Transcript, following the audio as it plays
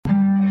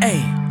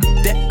Ayy,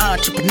 that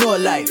entrepreneur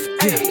life.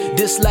 Yeah,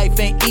 this life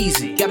ain't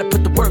easy. Gotta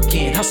put the work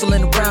in,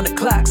 hustling around the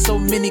clock. So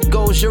many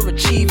goals you're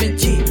achieving.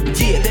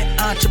 Yeah,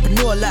 that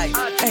entrepreneur life.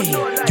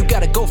 Ayy, you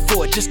gotta go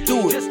for it, just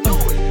do it.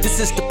 This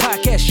is the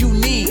podcast you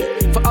need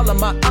for all of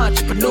my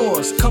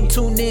entrepreneurs. Come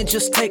tune in,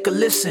 just take a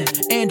listen.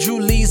 Andrew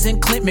Lees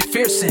and Clint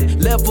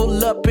McPherson.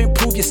 Level up,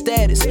 improve your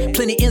status.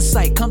 Plenty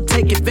insight, come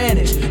take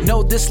advantage.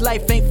 No, this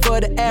life ain't for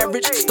the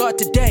average. Start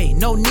today,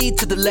 no need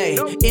to delay.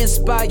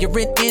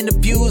 Inspiring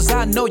interviews,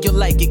 I know you'll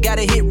like it.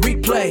 Gotta hit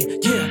replay.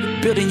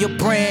 Yeah, building your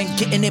brand,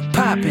 getting it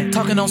popping.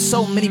 Talking on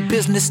so many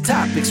business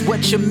topics.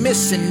 What you're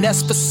missing,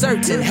 that's for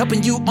certain.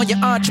 Helping you on your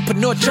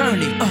entrepreneur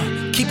journey.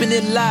 Keeping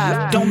it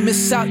live, don't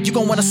miss out, you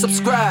gon' wanna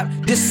subscribe.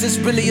 This is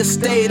really a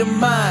state of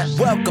mind.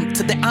 Welcome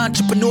to the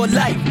entrepreneur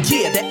life.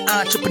 Yeah, that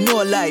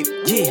entrepreneur life.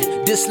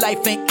 Yeah, this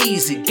life ain't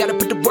easy. Gotta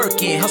put the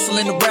work in,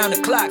 hustling around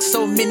the clock.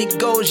 So many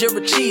goals you're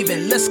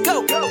achieving. Let's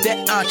go.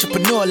 That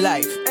entrepreneur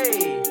life.